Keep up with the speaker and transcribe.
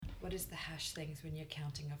What is the hash things when you're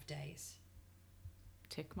counting off days?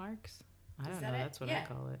 Tick marks? I Is don't that know. it? That's what Yeah. I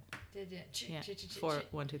call it. Yeah. Four.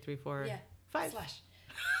 1, 2, 3, 4, Yeah. 5. Slash.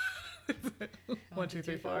 1, 2,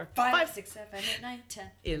 3, 4, 5, 6, 7, 8, 9,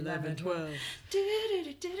 10, 11, 12. Do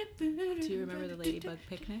Do you remember the Ladybug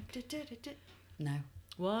picnic? No.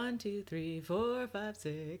 1, 2, 3, 4, 5,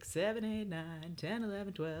 6, 7, 8, 9, 10,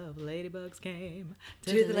 11, 12. Ladybugs came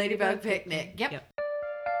To the Ladybug picnic. Yep.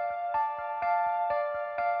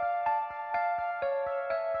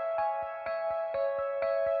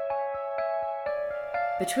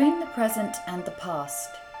 Between the present and the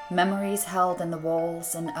past, memories held in the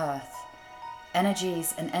walls and earth,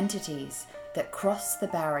 energies and entities that cross the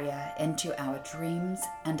barrier into our dreams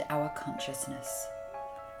and our consciousness.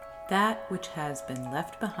 That which has been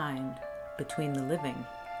left behind between the living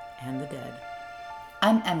and the dead.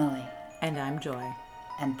 I'm Emily. And I'm Joy.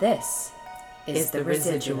 And this is The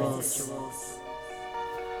Residuals.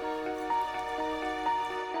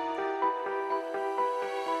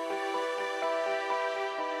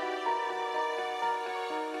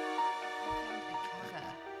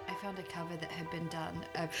 I found a cover that had been done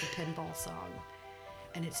of the pinball song,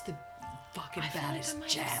 and it's the fucking baddest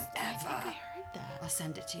jam ever. I think I heard that. I'll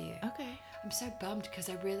send it to you. Okay. I'm so bummed because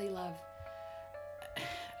I really love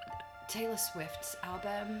Taylor Swift's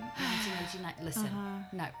album, 1989. Listen,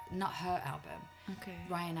 no, not her album. Okay.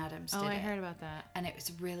 Ryan Adams did I it. heard about that. And it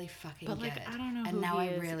was really fucking But good. I don't know and who now he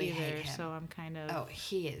I is really either, hate him. so I'm kind of... Oh,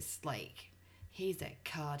 he is he's a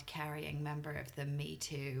card-carrying member of the Me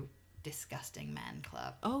Too disgusting man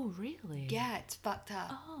club. Oh, really? Yeah, it's fucked up.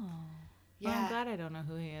 Oh. Yeah. Well, I'm glad I don't know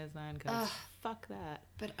who he is then, because fuck that.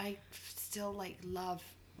 But I still love,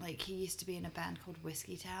 he used to be in a band called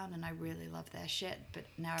Whiskey Town, and I really love their shit, but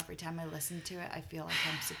now every time I listen to it, I feel like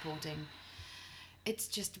I'm supporting... It's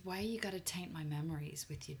just, why you gotta taint my memories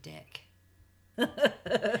with your dick? Just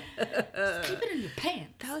keep it in your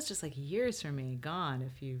pants. That was just years for me, gone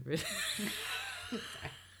if you...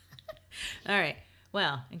 All right.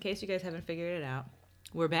 Well, in case you guys haven't figured it out,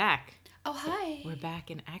 we're back. Oh, hi. We're back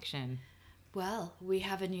in action. Well, we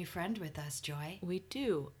have a new friend with us, Joy. We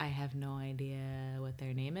do. I have no idea what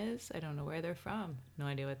their name is. I don't know where they're from. No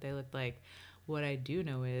idea what they look like. What I do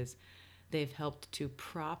know is they've helped to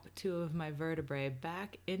prop 2 of my vertebrae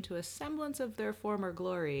back into a semblance of their former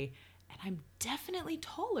glory, and I'm definitely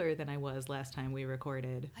taller than I was last time we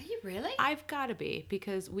recorded. Are you really? I've got to be,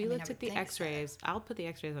 because we looked at the x-rays. So. I'll put the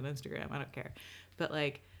x-rays on Instagram. I don't care. But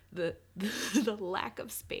the lack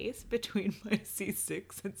of space between my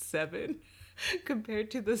C6 and 7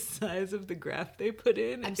 compared to the size of the graft they put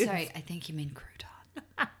in. I'm sorry, I think you mean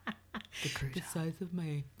crouton. The crouton. The size of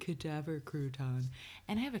my cadaver crouton.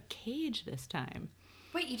 And I have a cage this time.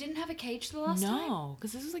 Wait, you didn't have a cage the last time? No,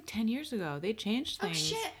 because this was 10 years ago. They changed things.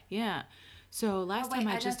 Oh, shit. Yeah. So last time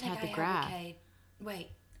I just had the graft. Wait,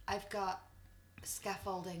 I've got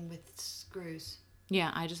scaffolding with screws.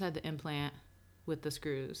 Yeah, I just had the implant with the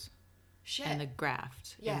screws. Shit. And the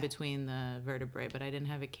graft in between the vertebrae, but I didn't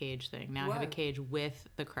have a cage thing. Now I have a cage with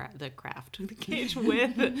the craft. The cage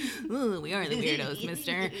with... Ooh, we are the weirdos,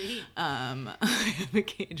 mister. I have a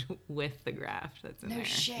cage with the graft that's in there. No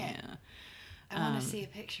shit. Yeah. I want to see a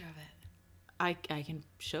picture of it. I can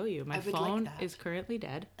show you. My phone is currently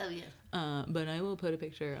dead. Oh, yeah. But I will put a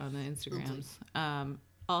picture on the Instagrams.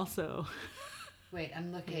 Also... Wait,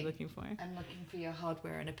 I'm looking. What are you looking for? I'm looking for your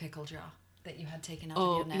hardware in a pickle jar that you had taken out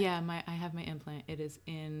of your neck. Oh, yeah, I have my implant. It is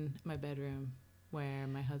in my bedroom where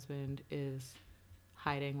my husband is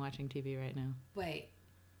hiding watching TV right now. Wait.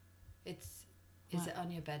 Is it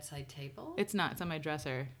on your bedside table? It's not. It's on my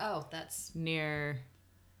dresser. Oh, that's... Near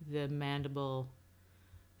the mandible,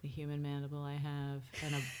 the human mandible I have,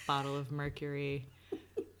 and a bottle of mercury,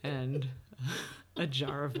 and a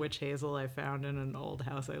jar of witch hazel I found in an old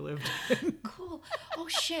house I lived in. Cool. Oh,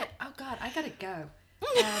 shit. Oh, God. I gotta go.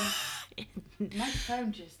 My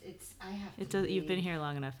phone You've been here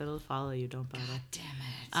long enough. It'll follow you. Don't bother. God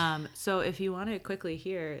damn it. So if you want to quickly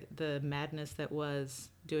hear the madness that was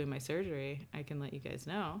doing my surgery, I can let you guys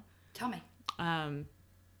know. Tell me.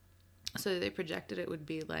 So they projected it would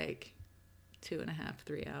be 2.5,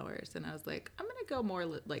 3 hours. And I was like, I'm going to go more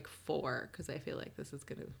 4 because I feel like this is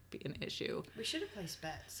going to be an issue. We should have placed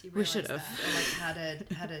bets. We should have. Or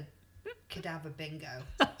had a cadaver bingo.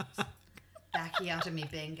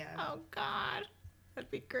 Bacchiotomy bingo. Oh, God.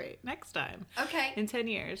 That'd be great. Next time. Okay. In 10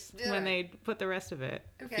 years when they put the rest of it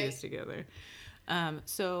fused together.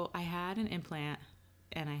 So I had an implant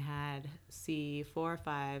and I had C4,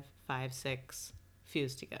 5, 5, 6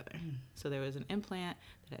 fused together. So there was an implant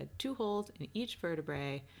that had 2 holes in each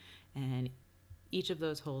vertebrae, and each of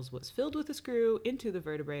those holes was filled with a screw into the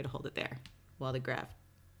vertebrae to hold it there while the graft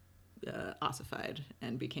ossified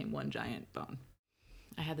and became one giant bone.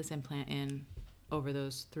 I had this implant in over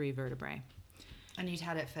those 3 vertebrae. And you'd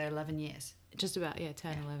had it for 11 years. Just about, 10,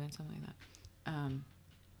 11, something like that.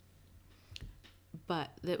 But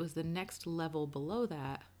it was the next level below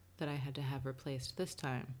that I had to have replaced this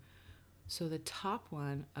time. So the top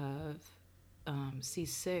one of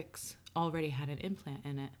C6 already had an implant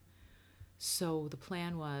in it. So the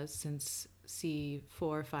plan was, since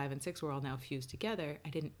C4, 5, and 6 were all now fused together, I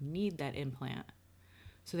didn't need that implant.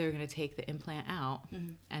 So they were going to take the implant out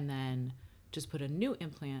and then just put a new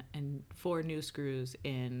implant and 4 new screws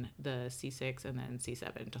in the C6 and then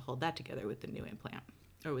C7 to hold that together with the new implant,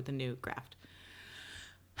 or with the new graft.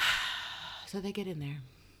 So they get in there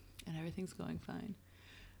and everything's going fine.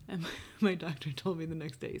 And my doctor told me the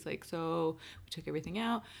next day, he's like, so we took everything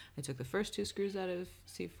out. I took the first 2 screws out of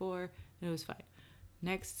C4 and it was fine.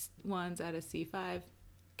 Next ones out of C5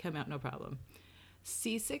 come out no problem.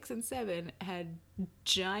 C6 and 7 had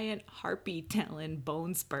giant harpy talon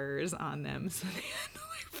bone spurs on them, so they had to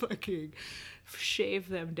like fucking shave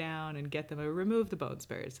them down and get them to remove the bone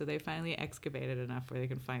spurs. So they finally excavated enough where they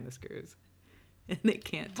can find the screws, and they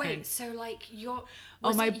can't. Wait, so like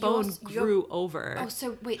my bone grew over. Oh,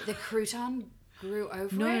 so wait, the crouton grew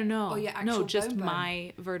over No, it? no, Or your actual no, just bone?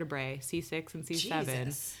 my vertebrae, C6 and C7.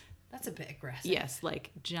 Jesus. That's a bit aggressive. Yes,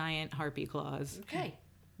 like giant harpy claws. Okay.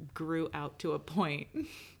 Grew out to a point,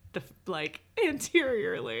 like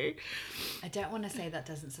anteriorly. I don't want to say that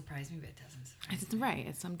doesn't surprise me, but it doesn't surprise It's me. right.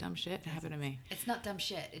 It's some dumb shit that happened to me. It's not dumb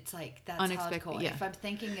shit. It's like, that's Unexpected, hardcore. yeah. If I'm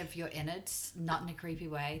thinking of your innards, not in a creepy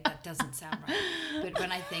way, that doesn't sound right. But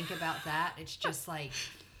when I think about that, it's just like...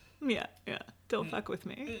 Yeah. Don't fuck with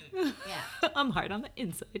me. Yeah. I'm hard on the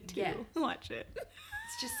inside too. Yeah. Watch it.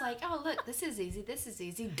 It's just like, oh, look, this is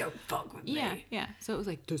easy. Don't fuck with me. Yeah. So it was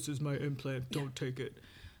like, this is my implant. Don't take it.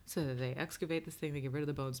 So they excavate this thing, they get rid of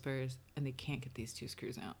the bone spurs, and they can't get these 2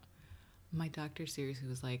 screws out. My doctor seriously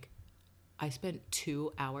was like, I spent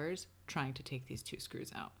 2 hours trying to take these 2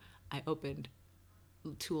 screws out. I opened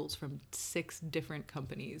tools from 6 different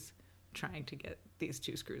companies trying to get these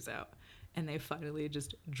 2 screws out. And they finally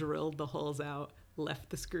just drilled the holes out, left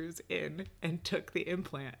the screws in, and took the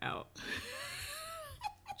implant out.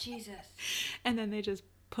 Jesus. And then they just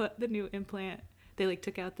put the new implant. They like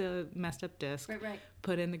took out the messed up disc, Right.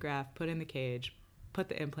 put in the graft, put in the cage, put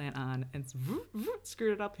the implant on, and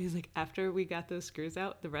screwed it up. He's like, after we got those screws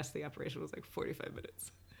out, the rest of the operation was like 45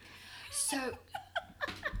 minutes. So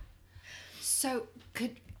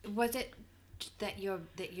was it that your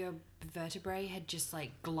vertebrae had just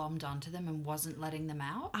like glommed onto them and wasn't letting them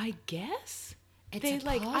out? I guess It's they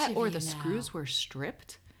a part of or you the now. screws were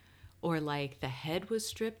stripped, or like the head was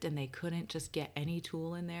stripped and they couldn't just get any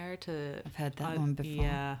tool in there to. I've heard that one before.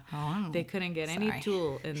 Yeah, they couldn't get any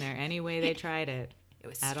tool in there any way they tried it. It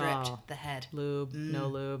was at stripped, all. the head. Lube, no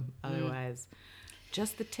lube, otherwise.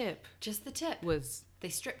 Just the tip Just the tip. was They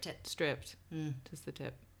stripped it. stripped. Just the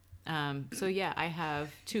tip. So yeah, I have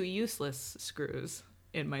 2 useless screws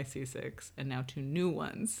in my C6 and now 2 new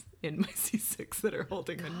ones in my C6 that are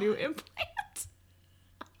holding the new implant.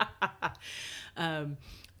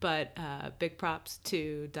 But big props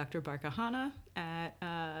to Dr. Barkahana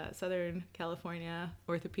at Southern California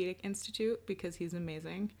Orthopedic Institute, because he's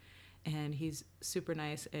amazing. And he's super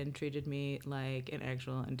nice and treated me like an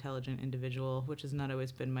actual intelligent individual, which has not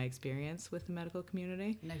always been my experience with the medical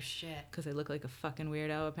community. No shit. Because I look like a fucking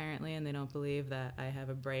weirdo, apparently, and they don't believe that I have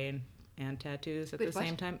a brain and tattoos at Wait, the what?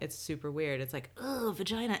 same time. It's super weird. It's like, oh,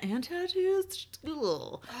 vagina and tattoos?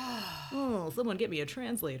 Ugh. Oh, someone get me a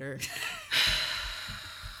translator.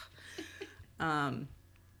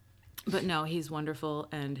 But no, he's wonderful,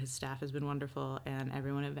 and his staff has been wonderful, and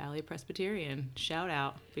everyone at Valley Presbyterian, shout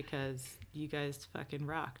out, because you guys fucking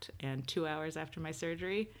rocked. And 2 hours after my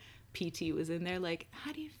surgery, PT was in there like,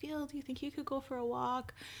 how do you feel? Do you think you could go for a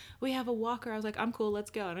walk? We have a walker. I was like, I'm cool, let's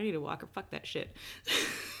go. I don't need a walker. Fuck that shit.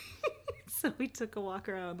 So we took a walk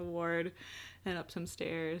around the ward and up some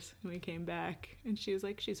stairs, and we came back, and she was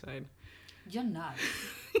like, she's fine. You're nuts.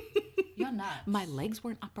 You're nuts. My legs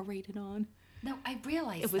weren't operated on. No, I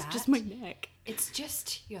realize It was that. just my neck. It's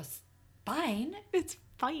just your spine. It's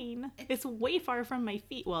fine. It's way far from my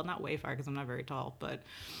feet. Well, not way far because I'm not very tall, but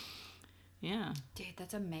yeah. Dude,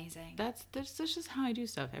 that's amazing. That's just how I do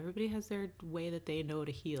stuff. Everybody has their way that they know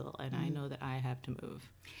to heal, and I know that I have to move.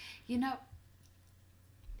 You know,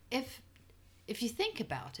 if you think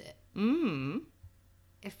about it,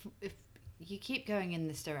 if you keep going in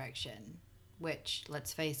this direction, which,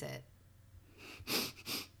 let's face it,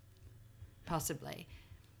 possibly,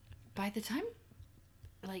 by the time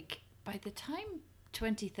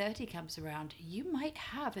 2030 comes around, you might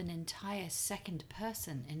have an entire second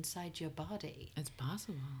person inside your body. It's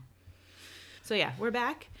possible. So yeah, we're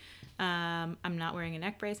back. I'm not wearing a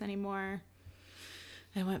neck brace anymore.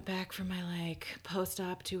 I went back for my like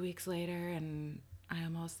post-op 2 weeks later, and I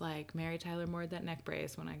almost like Mary Tyler Moored that neck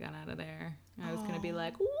brace when I got out of there. I was gonna be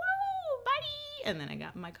like, "Woo, buddy!" And then I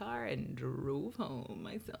got in my car and drove home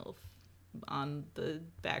myself on the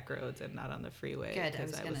back roads and not on the freeway. Good,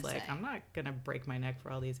 because I was like, I'm not gonna break my neck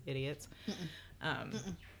for all these idiots.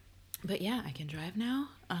 But yeah, I can drive now.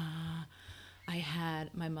 I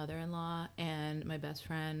had my mother-in-law and my best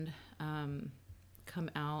friend come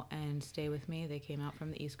out and stay with me. They came out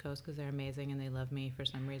from the East Coast because they're amazing and they love me for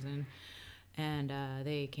some reason. And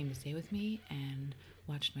they came to stay with me and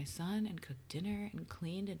watched my son and cooked dinner and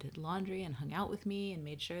cleaned and did laundry and hung out with me and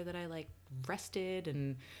made sure that I like rested,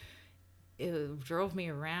 and it drove me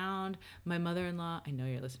around. My mother-in-law, I know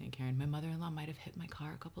you're listening, Karen, my mother-in-law might have hit my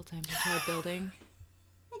car a couple times into our building.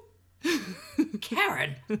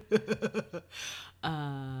 Karen!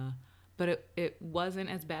 But it wasn't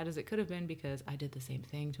as bad as it could have been because I did the same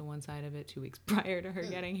thing to one side of it 2 weeks prior to her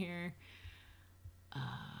getting here.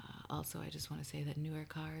 Also, I just want to say that newer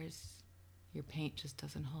cars, your paint just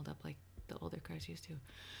doesn't hold up like the older cars used to.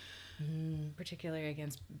 Particularly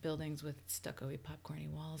against buildings with stucco-y, popcorny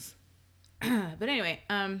walls. But anyway,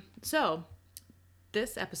 so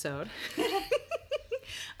this episode...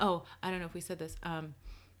 Oh, I don't know if we said this. I'm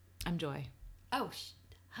Joy. Oh,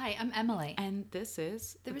 hi, I'm Emily. And this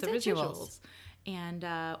is The Residuals. And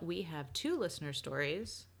we have 2 listener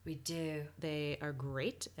stories. We do. They are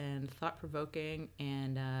great and thought-provoking.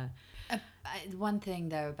 And one thing,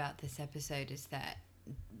 though, about this episode is that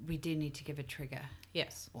we do need to give a trigger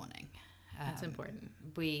warning. That's important.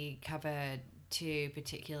 We cover 2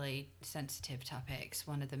 particularly sensitive topics,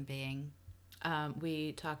 one of them being...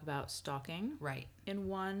 we talk about stalking in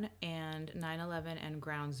one and 9/11 and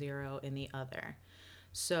Ground Zero in the other.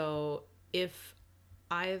 So if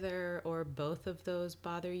either or both of those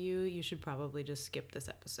bother you, you should probably just skip this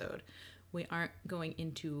episode. We aren't going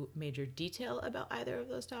into major detail about either of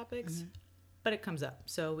those topics, but it comes up.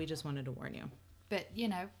 So we just wanted to warn you. But, you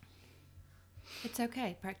know, it's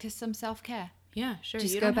okay. Practice some self-care. Yeah, sure.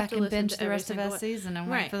 Just you go don't have back to and listen binge to the every rest of our single one. season and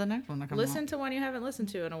wait for the next one to come Listen out. to one you haven't listened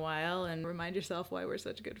to in a while and remind yourself why we're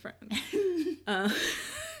such good friends.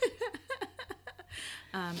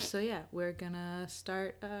 So yeah, we're gonna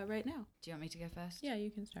start right now. Do you want me to go first? Yeah, you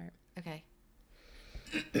can start. Okay.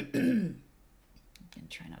 I'm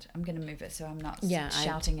try not to. I'm going to move it so I'm not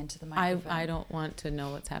shouting into the microphone. I don't want to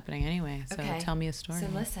know what's happening anyway, so tell me a story. So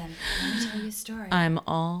listen, let me tell you a story. I'm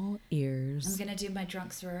all ears. I'm going to do my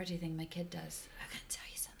drunk sorority thing my kid does. I'm going to tell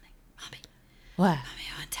you something. Mommy. What? Mommy,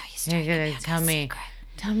 I want to tell you a story. You're going to tell me.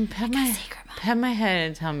 Tell me, pat my head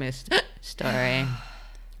and tell me a story.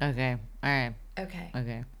 Okay. All right.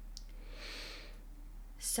 Okay.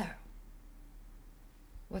 So,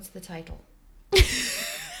 what's the title?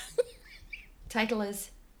 Title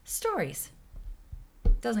is Stories.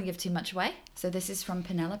 Doesn't give too much away. So this is from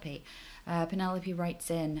Penelope. Penelope writes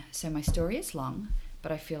in, so my story is long,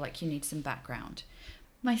 but I feel like you need some background.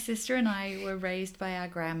 My sister and I were raised by our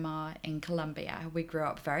grandma in Colombia. We grew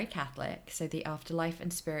up very Catholic, so the afterlife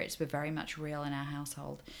and spirits were very much real in our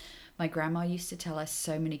household. My grandma used to tell us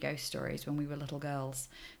so many ghost stories when we were little girls.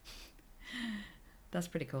 That's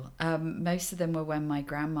pretty cool. Most of them were when my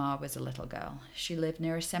grandma was a little girl. She lived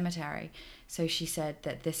near a cemetery, so she said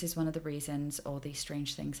that this is one of the reasons all these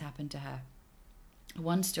strange things happened to her.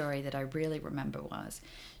 One story that I really remember was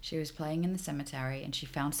she was playing in the cemetery and she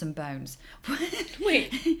found some bones.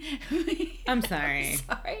 Wait. I'm sorry.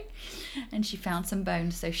 Sorry. And she found some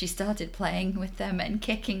bones, so she started playing with them and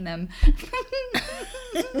kicking them.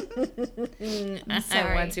 I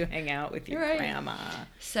want to hang out with your grandma.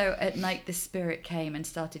 So at night the spirit came and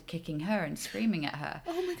started kicking her and screaming at her.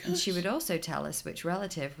 Oh my gosh. And she would also tell us which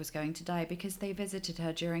relative was going to die because they visited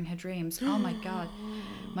her during her dreams. Oh my God.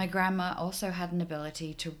 My grandma also had an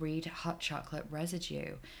ability to read hot chocolate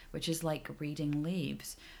residue, which is like reading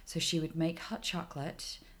leaves. So she would make hot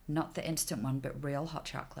chocolate, not the instant one, but real hot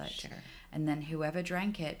chocolate. Sure. And then whoever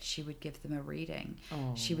drank it, she would give them a reading.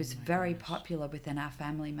 Oh, she was very popular within our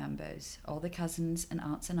family members. All the cousins and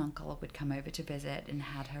aunts and uncle would come over to visit and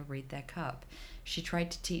had her read their cup. She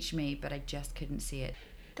tried to teach me, but I just couldn't see it.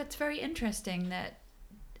 That's very interesting that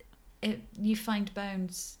you find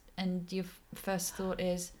bones and your first thought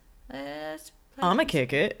is, I'm gonna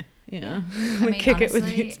kick it. Yeah. I mean, kick honestly, it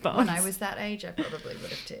with its bones. When I was that age, I probably would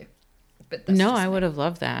have too. But no, I would have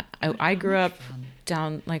loved that. I grew up fun.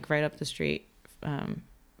 down, like, right up the street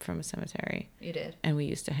from a cemetery. You did? And we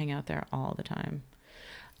used to hang out there all the time.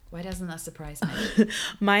 Why doesn't that surprise me?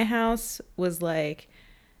 My house was like,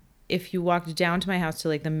 if you walked down to my house to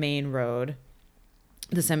like the main road,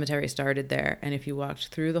 the cemetery started there. And if you walked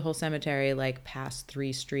through the whole cemetery, like past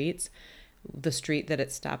 3 streets, the street that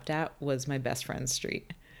it stopped at was my best friend's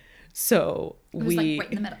street. So It was like right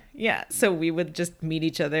in the middle. Yeah. So we would just meet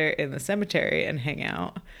each other in the cemetery and hang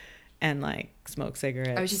out and like smoke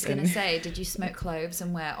cigarettes. I was just gonna say, did you smoke cloves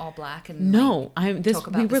and wear all black and no, talk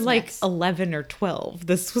about we the were like Smiths? 11 or 12.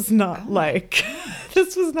 This was not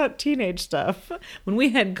this was not teenage stuff. When we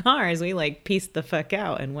had cars, we like pieced the fuck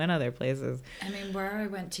out and went other places. I mean, where I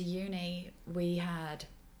went to uni, we had,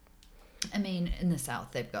 I mean, in the South,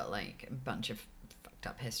 they've got like a bunch of fucked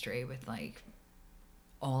up history with like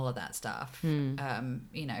all of that stuff.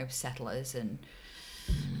 You know, settlers and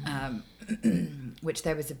which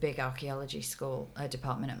there was a big archaeology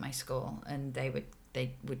department at my school, and they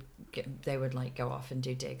would like go off and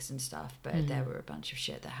do digs and stuff, but there were a bunch of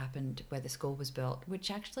shit that happened where the school was built,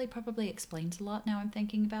 which actually probably explains a lot now I'm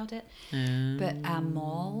thinking about it. But our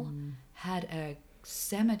mall had a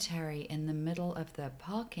cemetery in the middle of the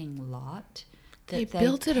parking lot that They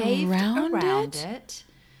built it around it.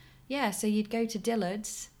 Yeah, so you'd go to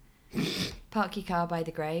Dillard's, park your car by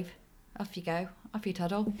the grave, off you go, off you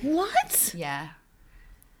toddle. What? Yeah.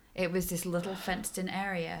 It was this little fenced-in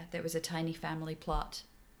area that was a tiny family plot.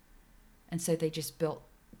 And so they just built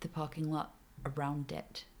the parking lot around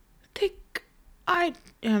it. I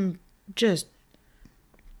am just...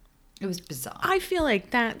 It was bizarre. I feel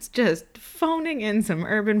like that's just phoning in some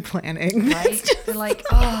urban planning. Right? They're like,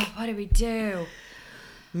 oh, what do we do?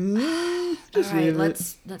 Just All right,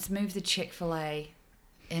 leave let's move the Chick-fil-A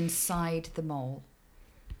inside the mall.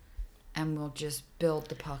 And we'll just build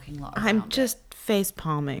the parking lot around I'm just face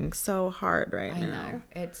palming so hard right I now. know.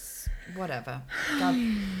 It's whatever. God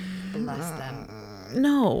bless them.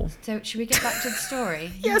 No. So should we get back to the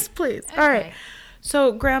story? Yes, please. Okay. All right.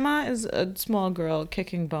 So grandma is a small girl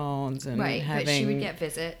kicking bones and Right, having but she would get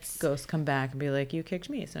visits. ghosts come back and be like, you kicked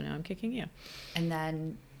me, so now I'm kicking you. And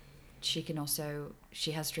then she can also,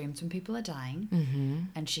 she has dreams when people are dying.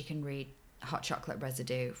 And she can read hot chocolate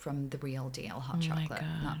residue from the real deal hot chocolate,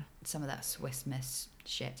 not some of that Swiss Miss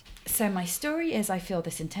shit. So my story is, I feel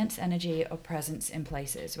this intense energy or presence in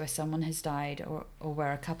places where someone has died or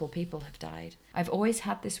where a couple people have died. I've always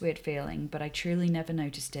had this weird feeling, but I truly never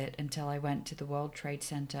noticed it until I went to the World Trade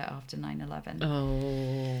Center after 9/11.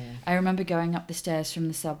 Oh. I remember going up the stairs from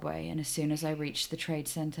the subway, and as soon as I reached the Trade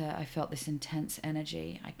Center, I felt this intense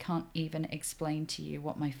energy. I can't even explain to you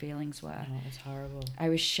what my feelings were. Oh, it's horrible. I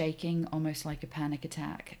was shaking almost like a panic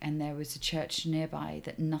attack, and there was a church nearby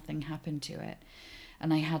that nothing happened to it.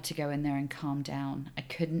 And I had to go in there and calm down. I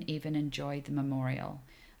couldn't even enjoy the memorial.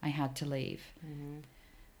 I had to leave.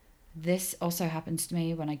 This also happens to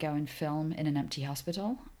me when I go and film in an empty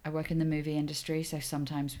hospital. I work in the movie industry, so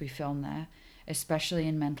sometimes we film there. Especially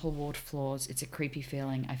in mental ward floors, it's a creepy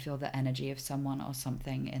feeling. I feel the energy of someone or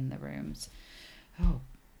something in the rooms. Oh,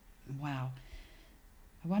 wow.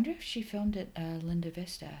 I wonder if she filmed at Linda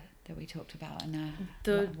Vista that we talked about in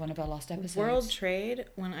one of our last episodes. World Trade,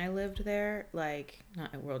 when I lived there, like,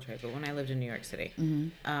 not at World Trade, but when I lived in New York City,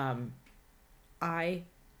 I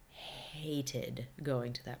hated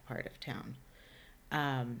going to that part of town.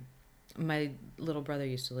 My little brother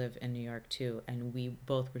used to live in New York too, and we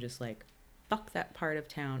both were just like, fuck that part of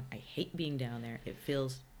town. I hate being down there. It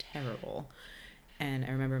feels terrible. And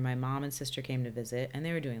I remember my mom and sister came to visit, and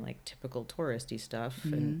they were doing like typical touristy stuff.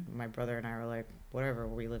 And my brother and I were like, whatever,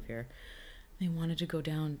 we live here. They wanted to go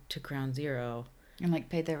down to Ground Zero and like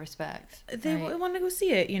pay their respects. They wanted to go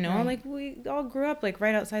see it, you know. Right. Like we all grew up like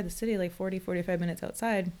right outside the city, like 45 minutes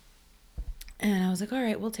outside. And I was like, all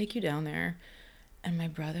right, we'll take you down there. And my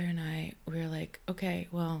brother and I, we were like, okay,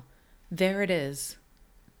 well, there it is.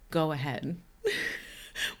 Go ahead.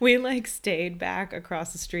 We like stayed back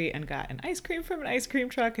across the street and got an ice cream from an ice cream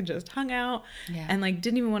truck and just hung out and like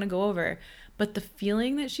didn't even want to go over. But the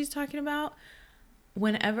feeling that she's talking about,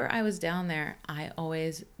 whenever I was down there, I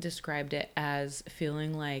always described it as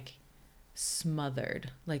feeling like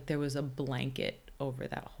smothered, like there was a blanket over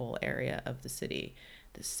that whole area of the city.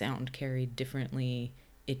 The sound carried differently.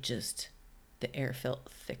 The air felt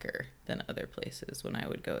thicker than other places when I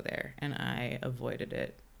would go there, and I avoided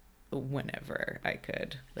it whenever I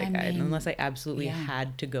could. Unless I absolutely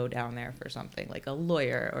had to go down there for something, like a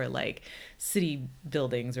lawyer or like city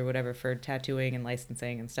buildings or whatever for tattooing and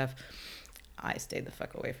licensing and stuff, I stayed the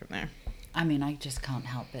fuck away from there. I mean, I just can't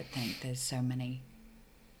help but think there's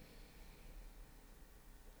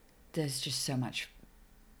just so much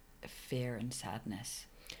fear and sadness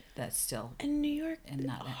that's still in New York. In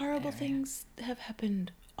that horrible area. Things have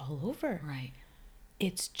happened all over. Right.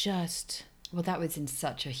 it's just... Well, that was in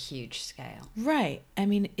such a huge scale. Right. I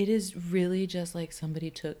mean, it is really just like somebody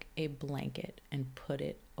took a blanket and put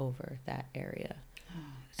it over that area.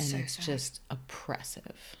 Oh, And so it's sad. just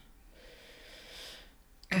oppressive.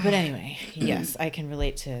 But anyway, yes, I can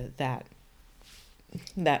relate to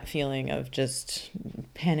that feeling of just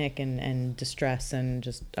panic and distress and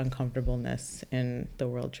just uncomfortableness in the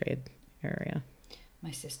World Trade area.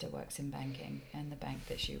 My sister works in banking, and the bank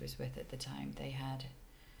that she was with at the time, they had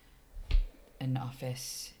an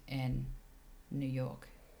office in New York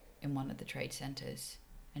in one of the trade centers,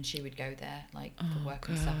 and she would go there like for work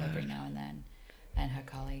and stuff every now and then, and her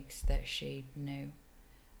colleagues that she knew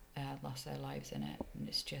lost their lives in it, and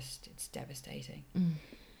it's devastating.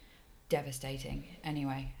 Devastating.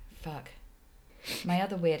 Anyway, fuck. My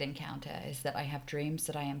other weird encounter is that I have dreams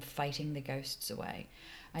that I am fighting the ghosts away.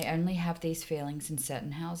 I only have these feelings in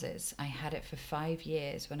certain houses. I had it for 5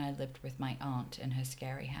 years when I lived with my aunt in her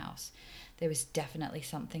scary house. There was definitely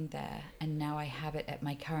something there, and now I have it at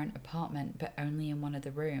my current apartment, but only in one of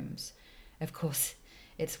the rooms. Of course,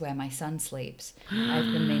 it's where my son sleeps.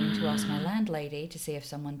 I've been meaning to ask my landlady to see if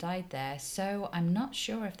someone died there, so I'm not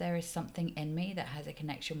sure if there is something in me that has a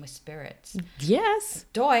connection with spirits. Yes.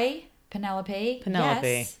 Doy, Penelope.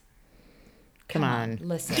 Yes. Come on.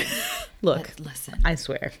 Listen. Look, Listen. I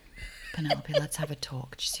swear. Penelope, let's have a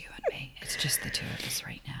talk, just you and me. It's just the two of us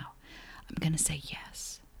right now. I'm going to say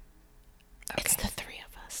yes. Okay. It's the three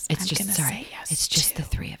of us. It's just the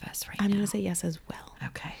three of us right now. I'm going to say yes as well.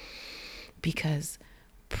 Okay. Because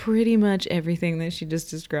pretty much everything that she just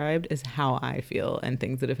described is how I feel and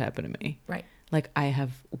things that have happened to me. Right. Like, I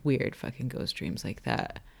have weird fucking ghost dreams like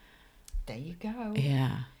that. There you go.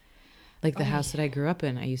 Yeah. Like the house that I grew up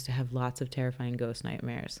in, I used to have lots of terrifying ghost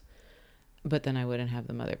nightmares. But then I wouldn't have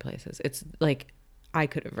them other places. It's like, I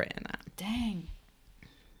could have written that. Dang.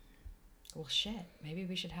 Well, shit. Maybe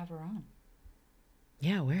we should have her on.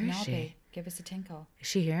 Yeah, where is Penelope, she? give us a tinkle. Is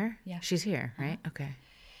she here? Yeah. She's here, right? Okay.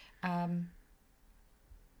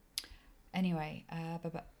 Anyway,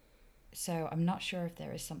 so I'm not sure if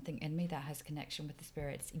there is something in me that has connection with the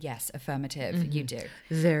spirits. Yes, affirmative. You do.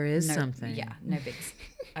 There is No, something. Yeah, no bigs.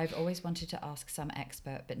 I've always wanted to ask some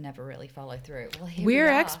expert, but never really follow through. Well, here We're we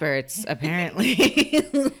are. experts, apparently.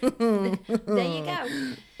 There you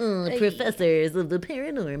go. Professors of the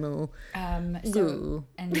paranormal.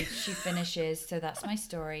 And she finishes, so that's my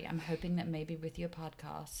story. I'm hoping that maybe with your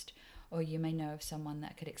podcast, or you may know of someone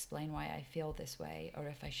that could explain why I feel this way, or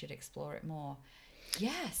if I should explore it more.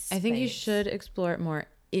 Yes. I think you babes. should explore it more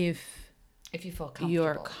if you feel comfortable.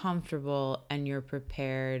 you're comfortable and you're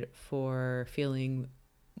prepared for feeling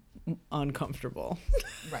uncomfortable.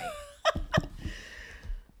 Right.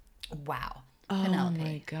 Wow. Oh Penelope,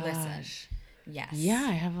 my gosh. listen. Yes. Yeah,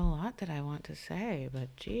 I have a lot that I want to say,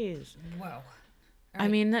 but geez. Whoa. I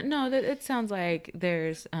mean, it sounds like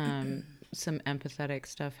there's some empathetic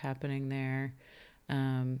stuff happening there.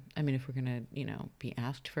 I mean, if we're going to, be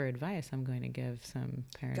asked for advice, I'm going to give some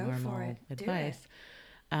paranormal advice.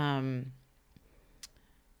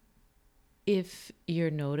 If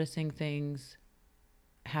you're noticing things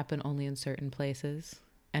happen only in certain places,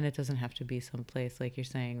 and it doesn't have to be some place like you're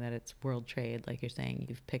saying that it's World Trade, like you're saying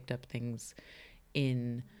you've picked up things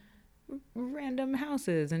in random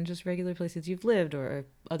houses and just regular places you've lived or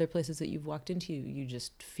other places that you've walked into, you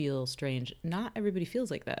just feel strange. Not everybody feels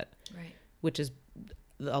like that. Right. Which is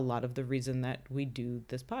a lot of the reason that we do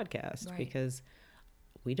this podcast, right. Because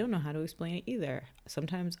we don't know how to explain it either.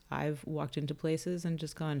 Sometimes I've walked into places and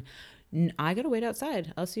just gone, I gotta wait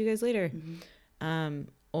outside. I'll see you guys later. Mm-hmm.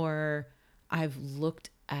 Or I've looked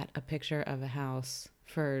at a picture of a house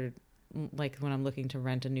for like when I'm looking to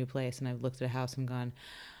rent a new place, and I've looked at a house and gone,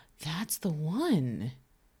 that's the one.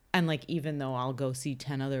 And like, even though I'll go see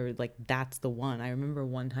 10 other, like, that's the one. I remember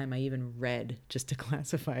one time I even read just a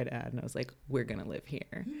classified ad and I was like, we're going to live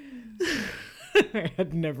here. I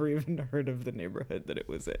had never even heard of the neighborhood that it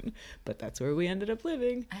was in, but that's where we ended up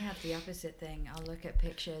living. I have the opposite thing. I'll look at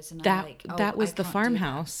pictures and I'm like, that was the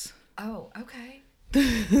farmhouse. Oh, okay.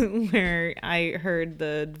 Where I heard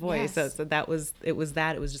the voice. Yes. So it was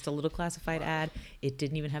just a little classified ad. It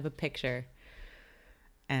didn't even have a picture.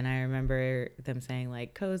 And I remember them saying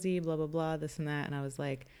like cozy, blah, blah, blah, this and that. And I was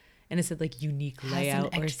like, and it said like unique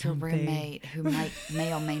layout an extra or something. Roommate who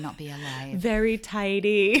may or may not be alive. Very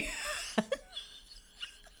tidy.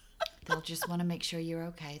 They'll just want to make sure you're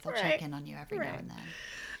okay. They'll check in on you every now and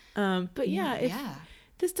then. But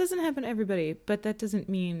this doesn't happen to everybody, but that doesn't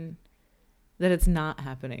mean that it's not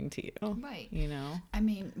happening to you. Right. I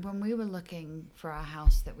mean, when we were looking for our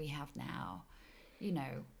house that we have now,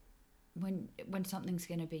 when something's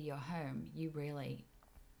going to be your home, you really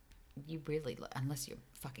you really, unless you're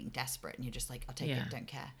fucking desperate and you're just like, I'll take Yeah. it, don't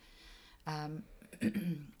care.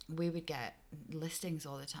 We would get listings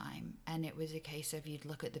all the time, and it was a case of you'd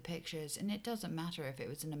look at the pictures, and it doesn't matter if it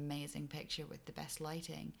was an amazing picture with the best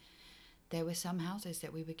lighting. There were some houses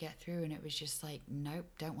that we would get through, and it was just like, nope,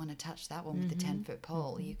 don't want to touch that one with the 10-foot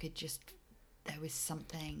pole. You could just, there was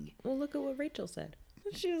something. Well, look at what Rachel said.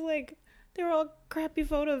 She was like, they were all crappy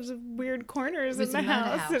photos of weird corners It was in the a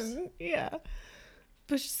murder house. house. And, yeah.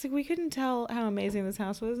 But she's like, we couldn't tell how amazing this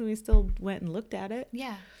house was, and we still went and looked at it.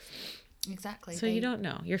 Yeah, exactly. So you don't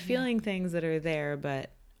know. You're feeling things that are there,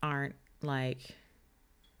 but aren't like,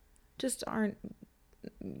 just aren't,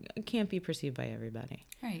 can't be perceived by everybody.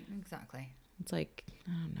 Right, exactly. It's like,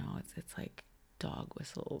 I don't know, it's like dog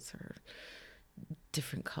whistles or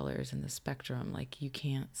different colors in the spectrum. Like, you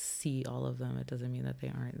can't see all of them. It doesn't mean that they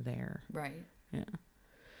aren't there. Right. Yeah.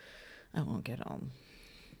 I won't get all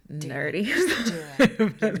Do nerdy. it. Do it, you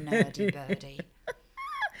nerdy birdie.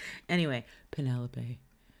 Anyway, Penelope,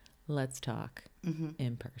 let's talk Mm-hmm.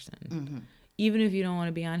 in person. Mm-hmm. Even if you don't want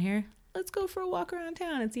to be on here, let's go for a walk around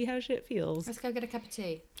town and see how shit feels. Let's go get a cup of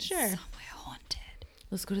tea. Sure. Somewhere haunted.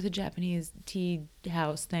 Let's go to the Japanese tea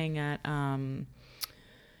house thing at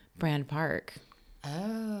Brand Park.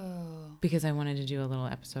 Oh. Because I wanted to do a little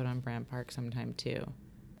episode on Brand Park sometime too.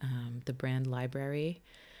 The Brand Library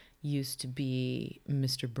used to be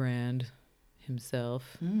Mr. Brand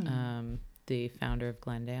himself, the founder of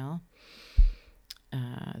Glendale.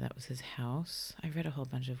 That was his house. I read a whole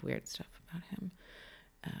bunch of weird stuff about him.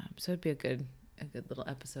 So it'd be a good little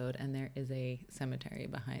episode. And there is a cemetery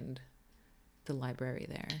behind the library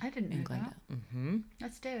there. I didn't in know Glendale. that. Mm-hmm.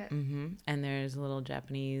 Let's do it. Mm-hmm. And there's a little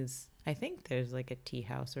Japanese, I think there's like a tea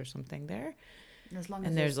house or something there. As long as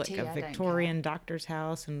And there's like tea, a I don't Victorian doctor's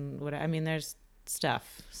house and what, I mean, there's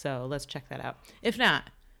stuff. So let's check that out. If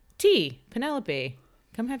not, tea, Penelope,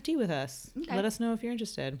 come have tea with us. Okay. Let us know if you're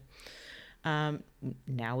interested.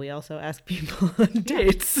 Now we also ask people on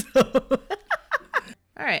dates. So.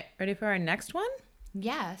 All right. Ready for our next one? care.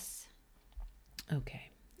 Yes. Okay.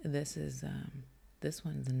 This is, this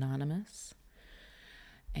one's anonymous.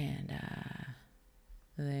 And,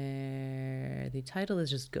 the title is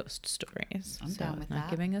just ghost stories. I'm down with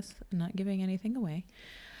that. Not giving anything away.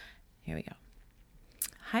 Here we go.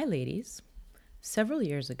 Hi, ladies. Several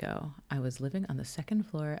years ago, I was living on the second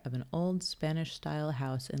floor of an old Spanish-style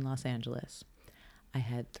house in Los Angeles. I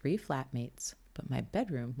had 3 flatmates, but my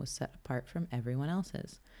bedroom was set apart from everyone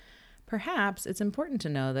else's. Perhaps it's important to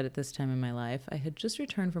know that at this time in my life, I had just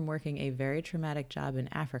returned from working a very traumatic job in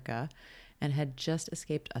Africa and had just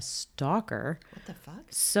escaped a stalker. What the fuck?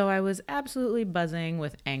 So I was absolutely buzzing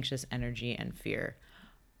with anxious energy and fear.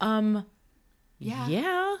 Yeah.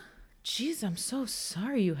 Yeah. Jeez, I'm so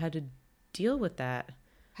sorry you had to deal with that.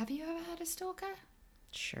 Have you ever had a stalker?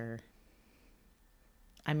 Sure.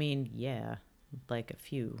 I mean, yeah, like a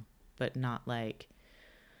few, but not like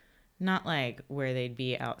where they'd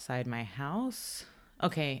be outside my house.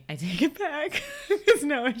 Okay, I take it back. Because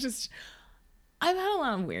no, I've had a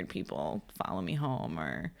lot of weird people follow me home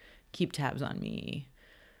or keep tabs on me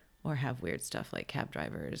or have weird stuff like cab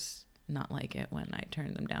drivers not like it when I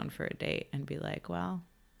turn them down for a date and be like, well,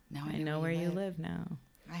 Now I know where you live now.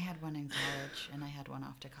 I had one in college and I had one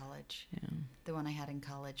after college. Yeah. The one I had in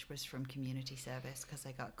college was from community service because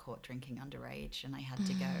I got caught drinking underage and I had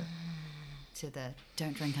to go to the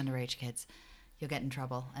don't drink underage, kids. You'll get in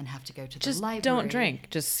trouble, and have to go to the Just library. don't drink.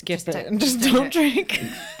 Just skip Just it. don't- And just don't don't do it. drink.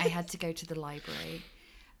 I had to go to the library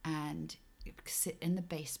and sit in the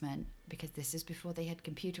basement because this is before they had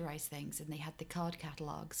computerized things and they had the card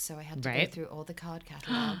catalogs. So I had to Right. go through all the card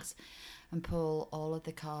catalogs and pull all of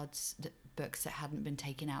the books that hadn't been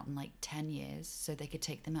taken out in like 10 years so they could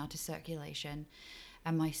take them out of circulation.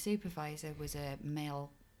 And my supervisor was a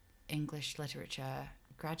male English literature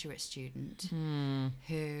graduate student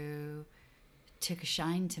who took a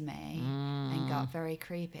shine to me and got very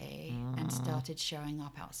creepy and started showing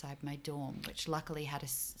up outside my dorm, which luckily had a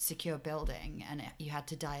secure building and you had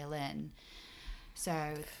to dial in.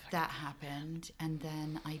 So that happened, and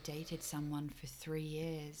then I dated someone for 3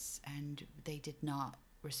 years and they did not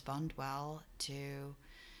respond well to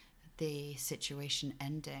the situation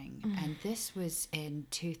ending. And this was in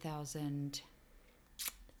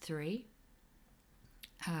 2003.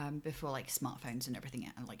 Before like smartphones and everything,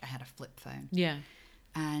 and like I had a flip phone, Yeah.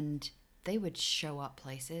 and they would show up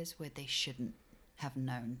places where they shouldn't have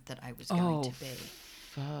known that I was going to be.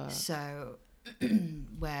 Fuck. So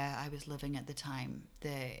where I was living at the time,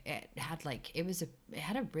 it had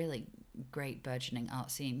a really great burgeoning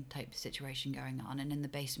art scene type situation going on, and in the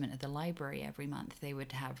basement of the library every month they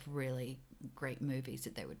would have really great movies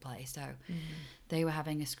that they would play. So they were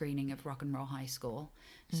having a screening of Rock and Roll High School,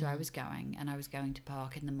 so I was going to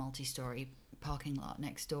park in the multi-story parking lot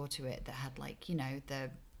next door to it that had, like, you know,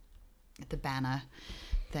 the banner,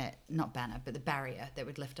 that not banner but the barrier that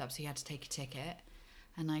would lift up, so you had to take a ticket.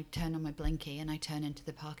 And I turn on my blinky and I turn into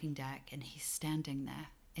the parking deck, and he's standing there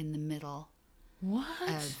in the middle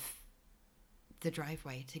of the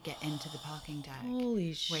driveway to get into the parking deck.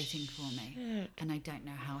 Holy waiting for me. And I don't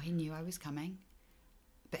know how he knew I was coming,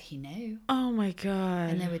 but he knew. Oh my God.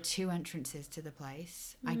 And there were 2 entrances to the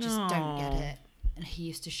place. I just don't get it. And he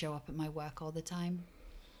used to show up at my work all the time.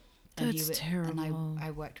 That's terrible. And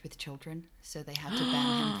I worked with children, so they had to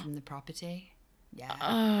ban him from the property.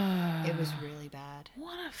 Yeah. It was really bad.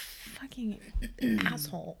 What a fucking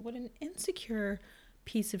asshole. What an insecure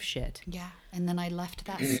piece of shit. Yeah. And then I left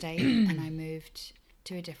that state and I moved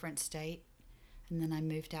to a different state. And then I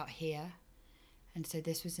moved out here. And so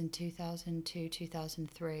this was in 2002,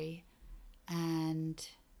 2003. And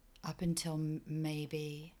up until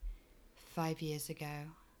maybe 5 years ago,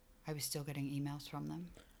 I was still getting emails from them.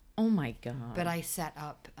 Oh my God. But I set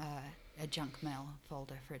up a junk mail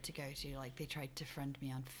folder for it to go to. Like, they tried to friend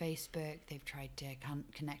me on Facebook. They've tried to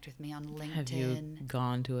connect with me on LinkedIn. Have you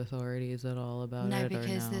gone to authorities at all about it? No,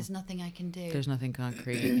 because there's nothing I can do. There's nothing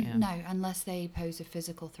concrete. Yeah. No, unless they pose a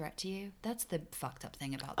physical threat to you. That's the fucked up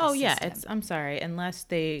thing about this Oh yeah, system. I'm sorry. Unless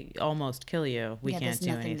they almost kill you, we can't do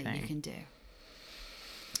anything. There's nothing that you can do.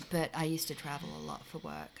 But I used to travel a lot for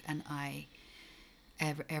work, and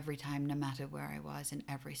every time, no matter where I was, in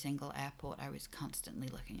every single airport, I was constantly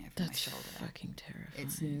looking over my shoulder. That's fucking terrifying.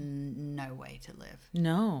 It's no way to live.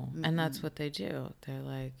 No, and that's what they do. They're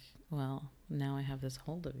like, well, now I have this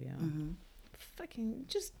hold of you. Mm-hmm. Fucking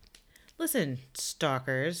just listen,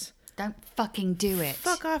 stalkers. Don't fucking do it.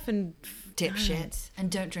 Fuck off and dipshits. And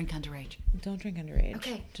don't drink underage. Don't drink underage.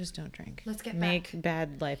 Okay. Just don't drink. Let's get Make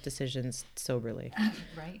bad life decisions soberly.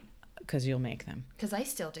 Right. Because you'll make them. Because I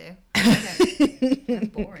still do. Okay. I'm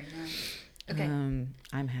boring now. Okay.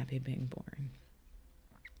 I'm happy being boring.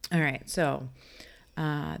 All right. So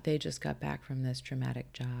they just got back from this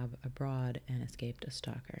dramatic job abroad and escaped a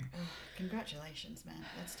stalker. Oh, congratulations, man.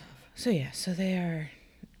 That's tough. So yeah. So they are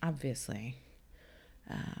obviously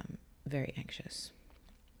very anxious.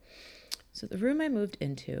 So the room I moved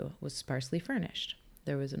into was sparsely furnished.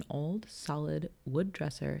 There was an old, solid wood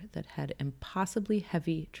dresser that had impossibly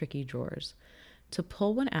heavy, tricky drawers. To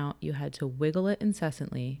pull one out, you had to wiggle it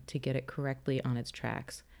incessantly to get it correctly on its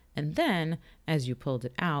tracks. And then, as you pulled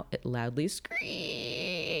it out, it loudly screeched.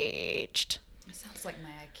 It sounds like my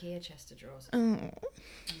IKEA chest of drawers.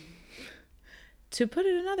 To put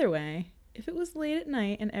it another way, if it was late at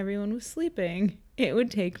night and everyone was sleeping, it would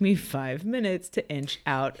take me 5 minutes to inch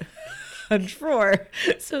out a drawer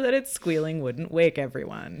so that its squealing wouldn't wake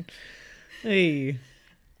everyone. Hey.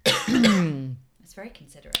 It's very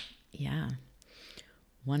considerate. Yeah.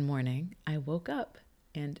 One morning, I woke up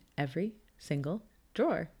and every single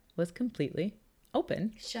drawer was completely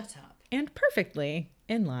open. Shut up. And perfectly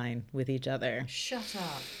in line with each other. Shut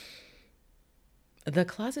up. The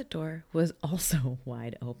closet door was also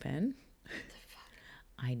wide open.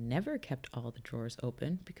 I never kept all the drawers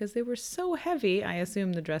open because they were so heavy, I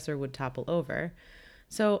assumed the dresser would topple over.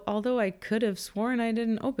 So although I could have sworn I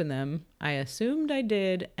didn't open them, I assumed I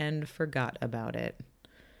did and forgot about it.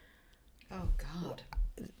 Oh, God.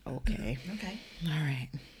 Okay. Okay. All right.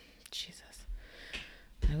 Jesus.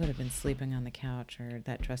 I would have been sleeping on the couch, or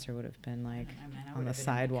that dresser would have been like on the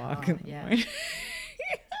sidewalk. Yeah.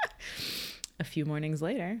 A few mornings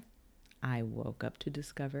later, I woke up to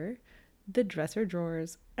discover the dresser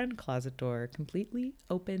drawers and closet door completely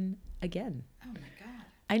open again. Oh my God.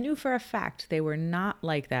 I knew for a fact they were not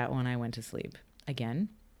like that when I went to sleep. Again,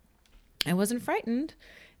 I wasn't frightened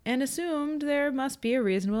and assumed there must be a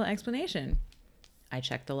reasonable explanation. I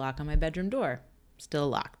checked the lock on my bedroom door. Still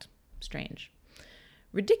locked. Strange.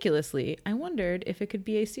 Ridiculously, I wondered if it could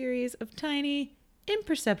be a series of tiny,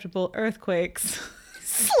 imperceptible earthquakes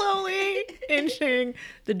slowly inching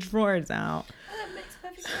the drawers out. Oh, that makes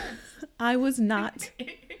perfect sense. I was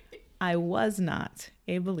not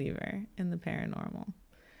a believer in the paranormal.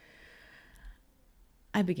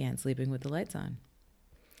 I began sleeping with the lights on.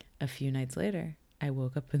 A few nights later, I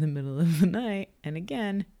woke up in the middle of the night, and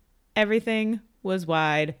again, everything was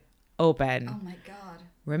wide open. Oh my God.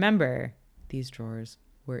 Remember, these drawers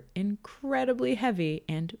were incredibly heavy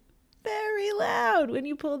and very loud when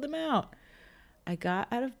you pulled them out. I got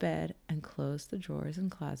out of bed and closed the drawers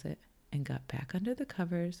and closet and got back under the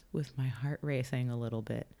covers with my heart racing a little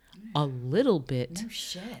bit. A little bit. No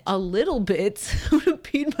shit. A little bit. I would have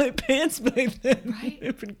peed my pants by then. Right?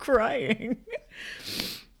 I've been crying.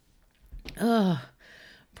 Ugh.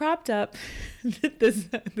 Propped up. This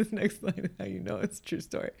next line is how you know it's a true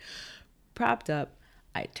story. Propped up.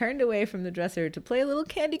 I turned away from the dresser to play a little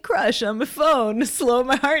Candy Crush on my phone to slow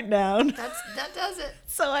my heart down. That does it.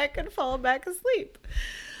 So I could fall back asleep.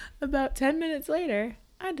 About 10 minutes later,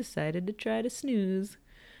 I decided to try to snooze.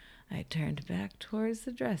 I turned back towards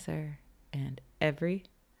the dresser, and every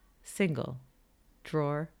single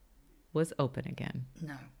drawer was open again.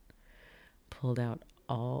 No. Pulled out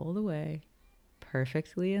all the way,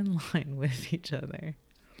 perfectly in line with each other.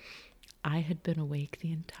 I had been awake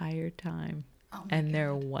the entire time, and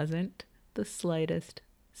there wasn't the slightest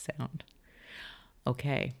sound.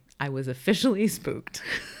 Okay, I was officially spooked.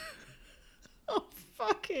 Oh,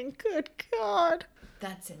 fucking good God.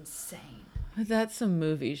 That's insane. That's some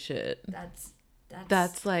movie shit.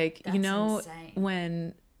 That's like, that's you know, insane.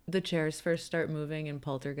 when the chairs first start moving in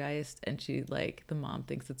Poltergeist and she, like, the mom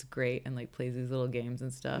thinks it's great and, like, plays these little games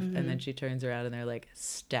and stuff. And then she turns around and they're, like,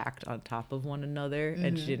 stacked on top of one another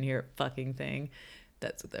and she didn't hear a fucking thing.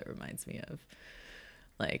 That's what that reminds me of.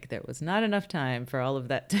 Like, there was not enough time for all of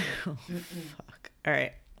that to... Oh, fuck. All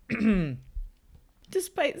right.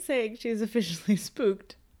 Despite saying she's officially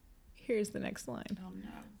spooked, here's the next line. Oh, no.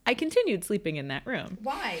 I continued sleeping in that room.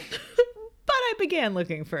 Why? But I began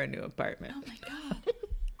looking for a new apartment. Oh, my God.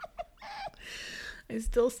 I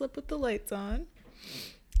still slept with the lights on,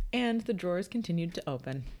 and the drawers continued to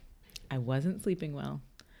open. I wasn't sleeping well.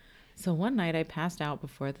 So one night I passed out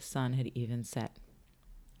before the sun had even set.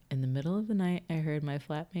 In the middle of the night, I heard my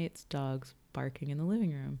flatmate's dogs barking in the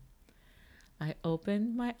living room. I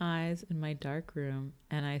opened my eyes in my dark room,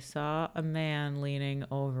 and I saw a man leaning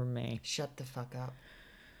over me. Shut the fuck up.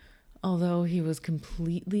 Although he was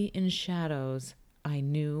completely in shadows, I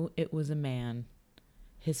knew it was a man.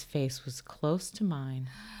 His face was close to mine.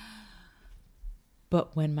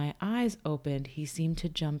 But when my eyes opened, he seemed to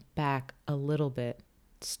jump back a little bit,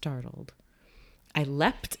 startled. I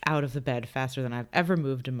leapt out of the bed faster than I've ever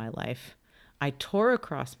moved in my life. I tore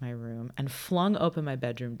across my room and flung open my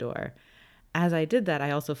bedroom door. As I did that,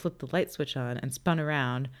 I also flipped the light switch on and spun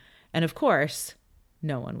around. And of course,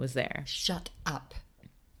 no one was there. Shut up.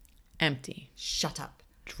 Empty. Shut up.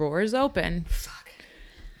 Drawers open, Fuck.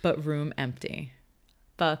 but room empty.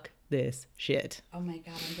 Fuck this shit. Oh my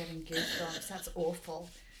God, I'm getting goosebumps. That's awful.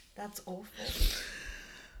 That's awful.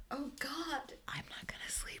 Oh God. I'm not gonna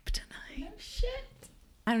sleep tonight. No shit.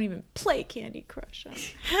 I don't even play Candy Crush. I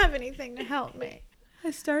don't have anything to help me.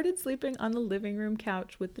 I started sleeping on the living room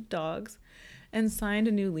couch with the dogs and signed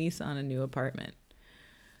a new lease on a new apartment.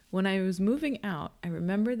 When I was moving out, I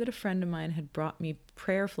remembered that a friend of mine had brought me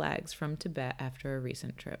prayer flags from Tibet after a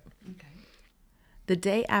recent trip. Okay. The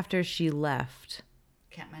day after she left,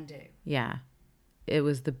 Kathmandu. yeah, it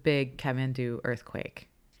was the big Kathmandu earthquake.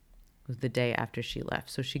 It was the day after she left.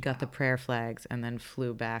 So she got the prayer flags and then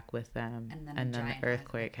flew back with them. And then the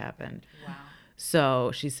earthquake happened. Wow.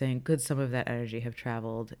 So she's saying could some of that energy have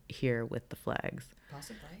traveled here with the flags?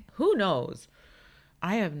 Possibly. Who knows?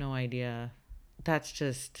 I have no idea. That's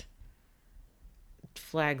just,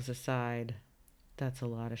 flags aside, that's a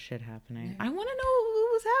lot of shit happening. Yeah. I want to know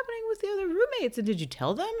what was happening with the other roommates. And did you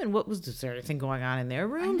tell them? And what was there anything going on in their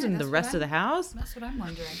rooms and the rest of the house? That's what I'm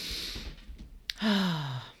wondering.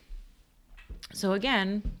 So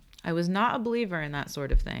again, I was not a believer in that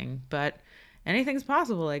sort of thing, but anything's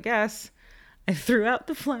possible, I guess. I threw out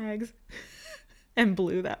the flags and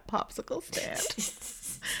blew that popsicle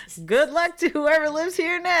stand. Good luck to whoever lives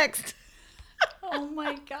here next. Oh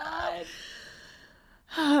my God.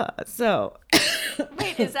 So.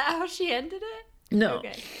 Wait, is that how she ended it? No.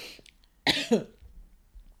 Okay.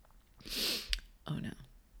 Oh no.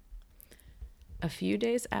 A few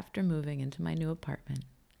days after moving into my new apartment,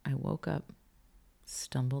 I woke up,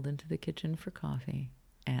 stumbled into the kitchen for coffee,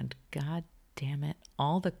 and God damn it,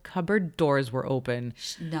 all the cupboard doors were open.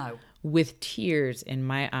 No. With tears in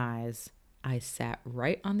my eyes, I sat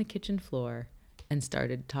right on the kitchen floor and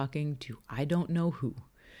started talking to I don't know who.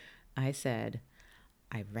 I said,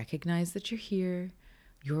 I recognize that you're here.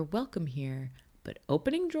 You're welcome here. But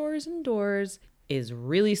opening drawers and doors is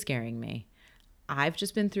really scaring me. I've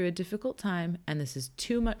just been through a difficult time, and this is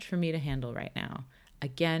too much for me to handle right now.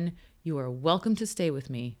 Again, you are welcome to stay with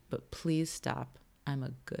me, but please stop. I'm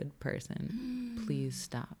a good person. Please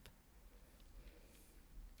stop.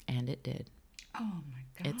 And it did. Oh my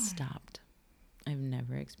God. It stopped. I've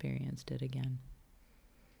never experienced it again.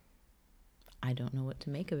 I don't know what to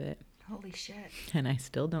make of it. Holy shit. And I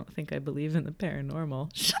still don't think I believe in the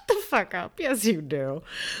paranormal. Shut the fuck up. Yes, you do.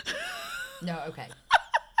 No, okay.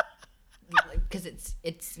 Because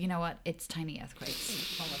it's you know what? It's tiny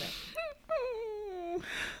earthquakes. All of it.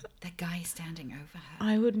 That guy standing over her.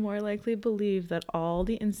 I would more likely believe that all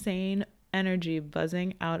the insane energy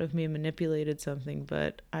buzzing out of me manipulated something,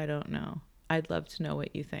 but I don't know. I'd love to know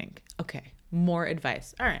what you think. Okay, more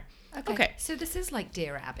advice. All right. Okay. So this is like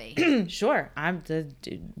Dear Abby. Sure.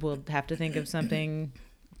 We'll have to think of something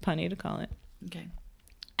punny to call it. Okay.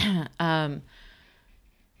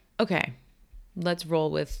 Okay. Let's roll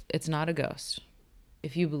with it's not a ghost.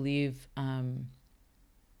 If you believe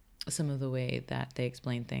some of the way that they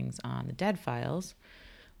explain things on the Dead Files,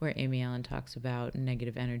 where Amy Allen talks about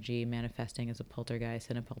negative energy manifesting as a poltergeist,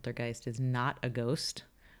 and a poltergeist is not a ghost,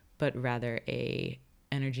 but rather a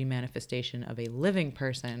energy manifestation of a living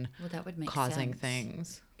person That would make causing sense,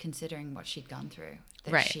 things. considering what she'd gone through.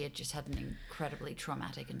 That Right. she had just had an incredibly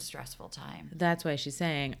traumatic and stressful time. That's why she's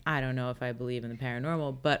saying, I don't know if I believe in the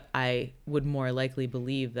paranormal, but I would more likely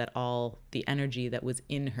believe that all the energy that was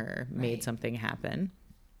in her made something happen.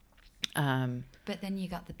 But then you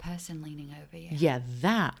got the person leaning over you. Yeah,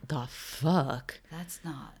 that the fuck.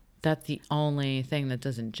 That's the only thing that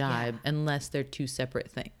doesn't jibe, unless they're two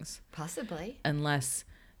separate things. Possibly. Unless,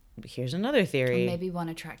 here's another theory. Or maybe one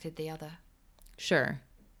attracted the other. Sure.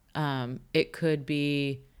 It could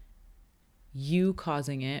be you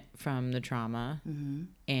causing it from the trauma,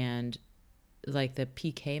 and like the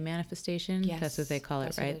PK manifestation. Yes, that's what they call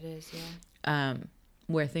it, right? What it is, yeah.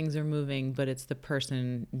 Where things are moving, but it's the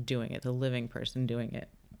person doing it, the living person doing it.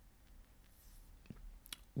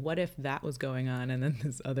 What if that was going on, and then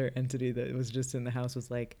this other entity that was just in the house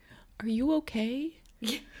was like, "Are you okay?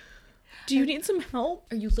 Do you need some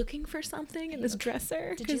help? Are you looking for something in this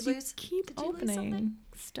dresser? Did you keep opening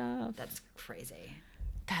stuff." That's crazy.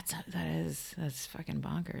 That's fucking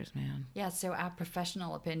bonkers, man. Yeah, so our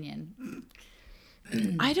professional opinion.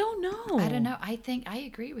 I don't know. I think I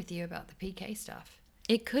agree with you about the PK stuff.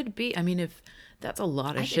 It could be. I mean, if that's a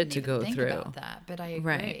lot of shit to go think through. About that, but I agree.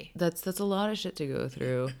 Right. That's a lot of shit to go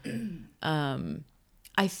through.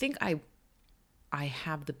 I think I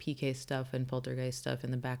have the PK stuff and poltergeist stuff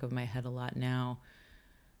in the back of my head a lot now,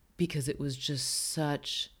 because it was just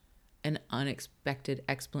such an unexpected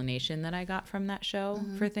explanation that I got from that show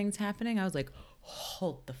for things happening. I was like,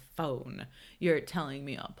 hold the phone. You're telling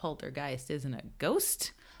me a poltergeist isn't a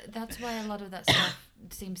ghost? That's why a lot of that stuff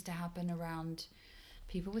seems to happen around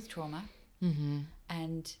people with trauma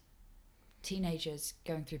and teenagers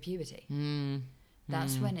going through puberty.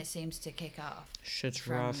 That's when it seems to kick off. Shit's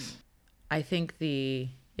rough. I think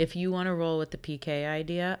if you want to roll with the PK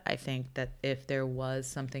idea, I think that if there was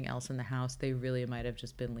something else in the house, they really might have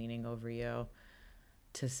just been leaning over you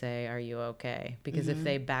to say, are you okay? Because if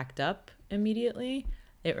they backed up immediately,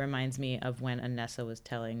 it reminds me of when Anessa was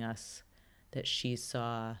telling us that she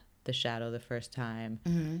saw the shadow the first time,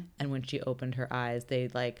 and when she opened her eyes, they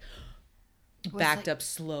backed up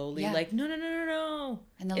slowly, like no,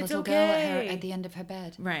 and the it's little okay. girl at the end of her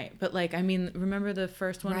bed, right? But I mean, remember the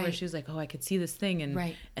first one where she was like, oh, I could see this thing,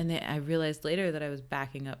 and and then I realized later that I was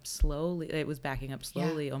backing up slowly. It was backing up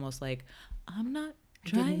slowly, almost like, I'm not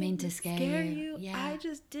trying didn't mean to scare you. Yeah. I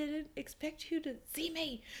just didn't expect you to see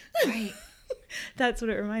me. Right. That's what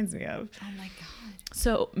it reminds me of. Oh my God.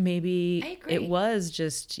 So maybe I agree. it was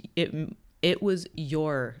just it was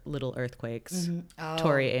your little earthquakes.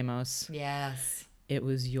 Tori Amos. Yes. It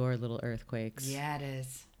was your little earthquakes. Yeah, it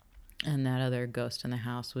is. And that other ghost in the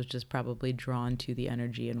house was just probably drawn to the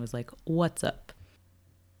energy and was like, what's up?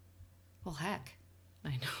 Well, heck.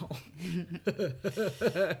 I know.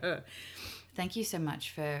 Thank you so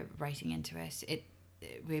much for writing into us.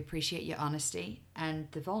 We appreciate your honesty and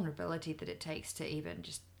the vulnerability that it takes to even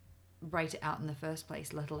just write it out in the first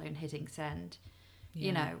place, let alone hitting send. Yeah.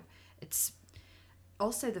 You know, it's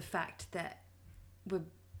also the fact that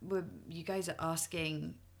you guys are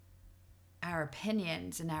asking our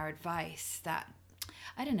opinions and our advice. That,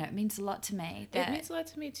 I don't know, it means a lot to me. It means a lot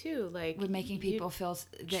to me too. We're making people feel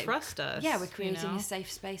that, trust us. Yeah, we're creating a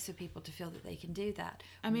safe space for people to feel that they can do that.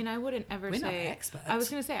 I mean, I wouldn't ever we're say not experts. I was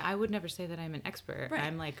going to say I would never say that I'm an expert. Right.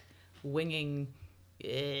 I'm winging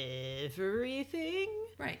everything.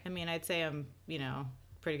 Right. I mean, I'd say I'm,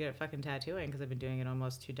 pretty good at fucking tattooing because I've been doing it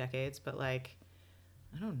almost 2 decades, but I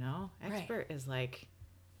don't know. Expert is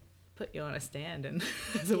put you on a stand and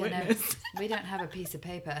as a witness. No, we don't have a piece of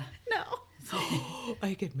paper. No.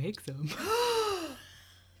 I could make some.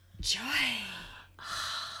 Joy.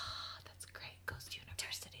 That's great. Ghost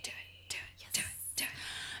University. Do it. Yes. Do it.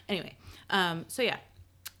 Anyway, so yeah,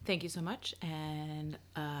 thank you so much, and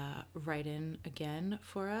write in again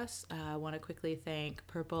for us. I want to quickly thank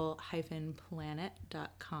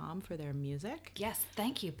purple-planet.com for their music. Yes,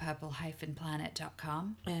 thank you,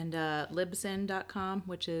 purple-planet.com. And libsyn.com,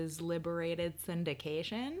 which is Liberated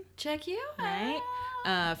Syndication. Check you out. Right?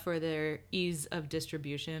 For their ease of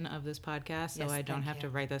distribution of this podcast, so Yes, I don't thank have you. to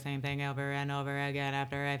write the same thing over and over again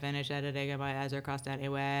after I finish editing and my eyes are crossed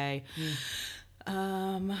anyway.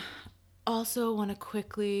 Also want to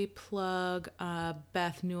quickly plug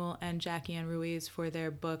Beth Newell and Jackie Ann Ruiz for their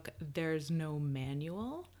book There's No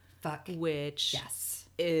Manual, which Yes.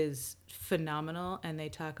 is phenomenal, and they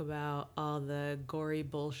talk about all the gory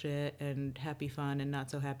bullshit and happy fun and not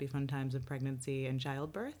so happy fun times of pregnancy and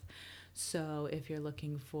childbirth. So if you're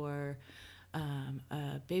looking for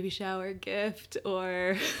a baby shower gift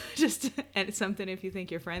or just something, if you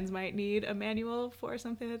think your friends might need a manual for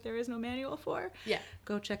something that there is no manual for,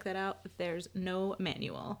 go check that out. There's no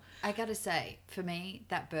manual. I gotta say, for me,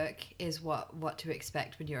 that book is what to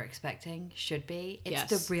expect when you're expecting should be. It's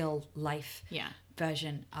the real life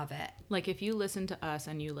version of it. Like, if you listen to us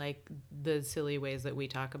and you like the silly ways that we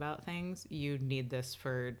talk about things, you need this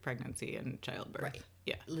for pregnancy and childbirth. Right.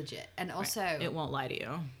 Yeah. Legit. And also, it won't lie to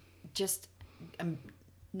you. Just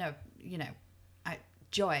no, you know,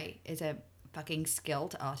 Joy is a fucking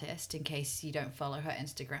skilled artist, in case you don't follow her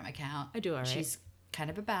Instagram account. I do, all right. She's kind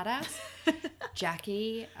of a badass.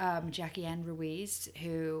 Jackie Ann Ruiz,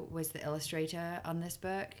 who was the illustrator on this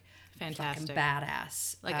book, fantastic, fucking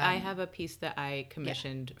badass. Like, I have a piece that I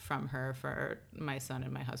commissioned from her for my son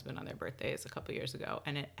and my husband on their birthdays a couple years ago,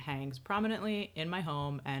 and it hangs prominently in my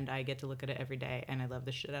home, and I get to look at it every day, and I love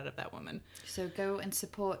the shit out of that woman. So go and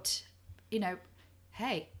support,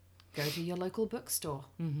 hey, go to your local bookstore.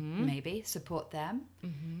 Mm-hmm. Maybe support them.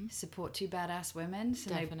 Mm-hmm. Support two badass women.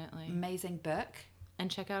 Definitely. Amazing book. And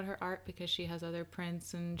check out her art, because she has other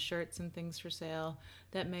prints and shirts and things for sale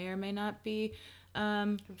that may or may not be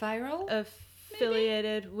viral,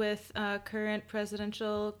 affiliated with current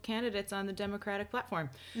presidential candidates on the Democratic platform.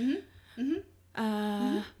 Mm-hmm.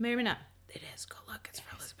 Mm-hmm. May or may not. It is. Go look. It's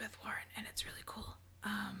for Elizabeth Warren, and it's really cool.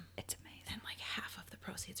 It's amazing. And like half of the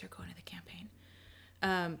proceeds are going to the campaign.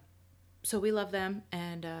 So we love them,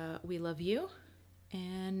 and we love you.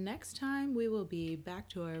 And next time we will be back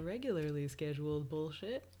to our regularly scheduled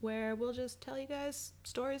bullshit, where we'll just tell you guys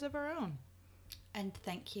stories of our own. And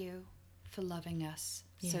thank you for loving us,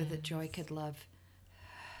 so that Joy could love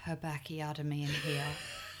her bacchiotomy and heal.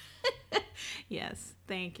 Yes,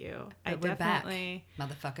 thank you. But we're definitely back,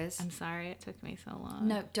 motherfuckers. I'm sorry it took me so long.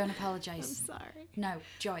 No, don't apologize. I'm sorry. No,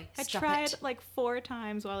 Joy, I tried like 4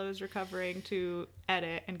 times while I was recovering to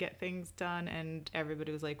edit and get things done, and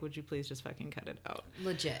everybody was like, would you please just fucking cut it out?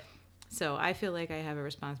 Legit. So I feel like I have a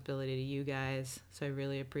responsibility to you guys, so I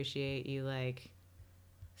really appreciate you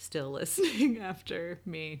still listening after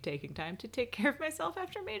me taking time to take care of myself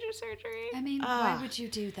after major surgery. I mean, why would you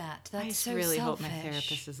do that? That's so really selfish. Hope my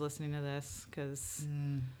therapist is listening to this, because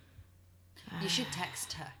you should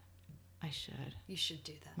text her. I should. You should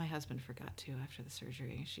do that. My husband forgot to after the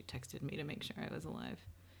surgery. She texted me to make sure I was alive.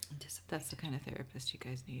 That's the kind of therapist you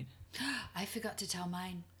guys need. I forgot to tell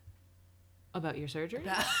mine. About your surgery?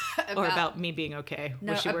 Or about me being okay?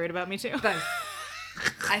 No, was she worried about me too? Both.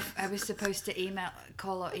 I was supposed to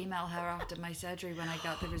call or email her after my surgery when I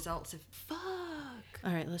got the results of... Fuck.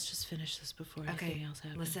 All right, let's just finish this before anything else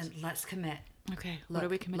happens. Listen, let's commit. Okay, what are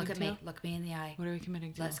we committing to? Look at me. Look me in the eye. What are we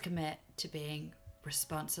committing to? Let's commit to being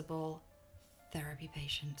responsible therapy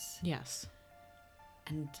patients. Yes.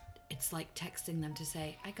 And it's like texting them to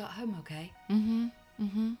say, I got home okay. Mm-hmm.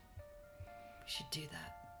 Mm-hmm. We should do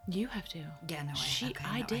that. You have to. Yeah, no,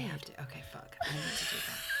 I did. I have to. Okay, fuck. I need to do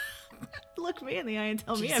that. Look me in the eye and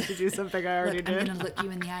tell me I have to do something I already did. I'm going to look you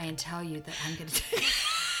in the eye and tell you that I'm going to do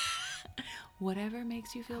whatever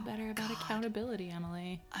makes you feel better about accountability,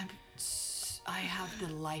 Emily. I have the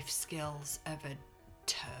life skills of a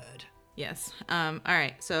turd. Yes. All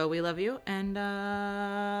right. So we love you, and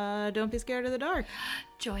don't be scared of the dark.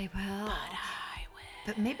 Joy will. But I will.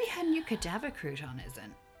 But maybe her new cadaver crouton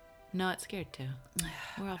isn't. No, it's scared too.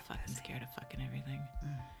 We're all fucking scared of fucking everything.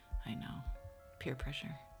 I know. Peer pressure.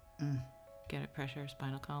 Get it? Pressure,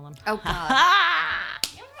 spinal column. Oh, God.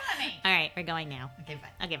 You're funny. All right, we're going now. Okay,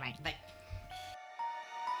 bye. Okay, bye. Bye.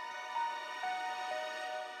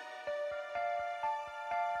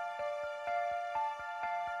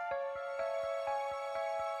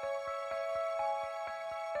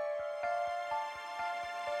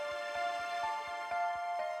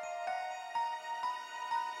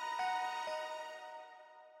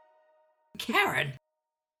 Karen.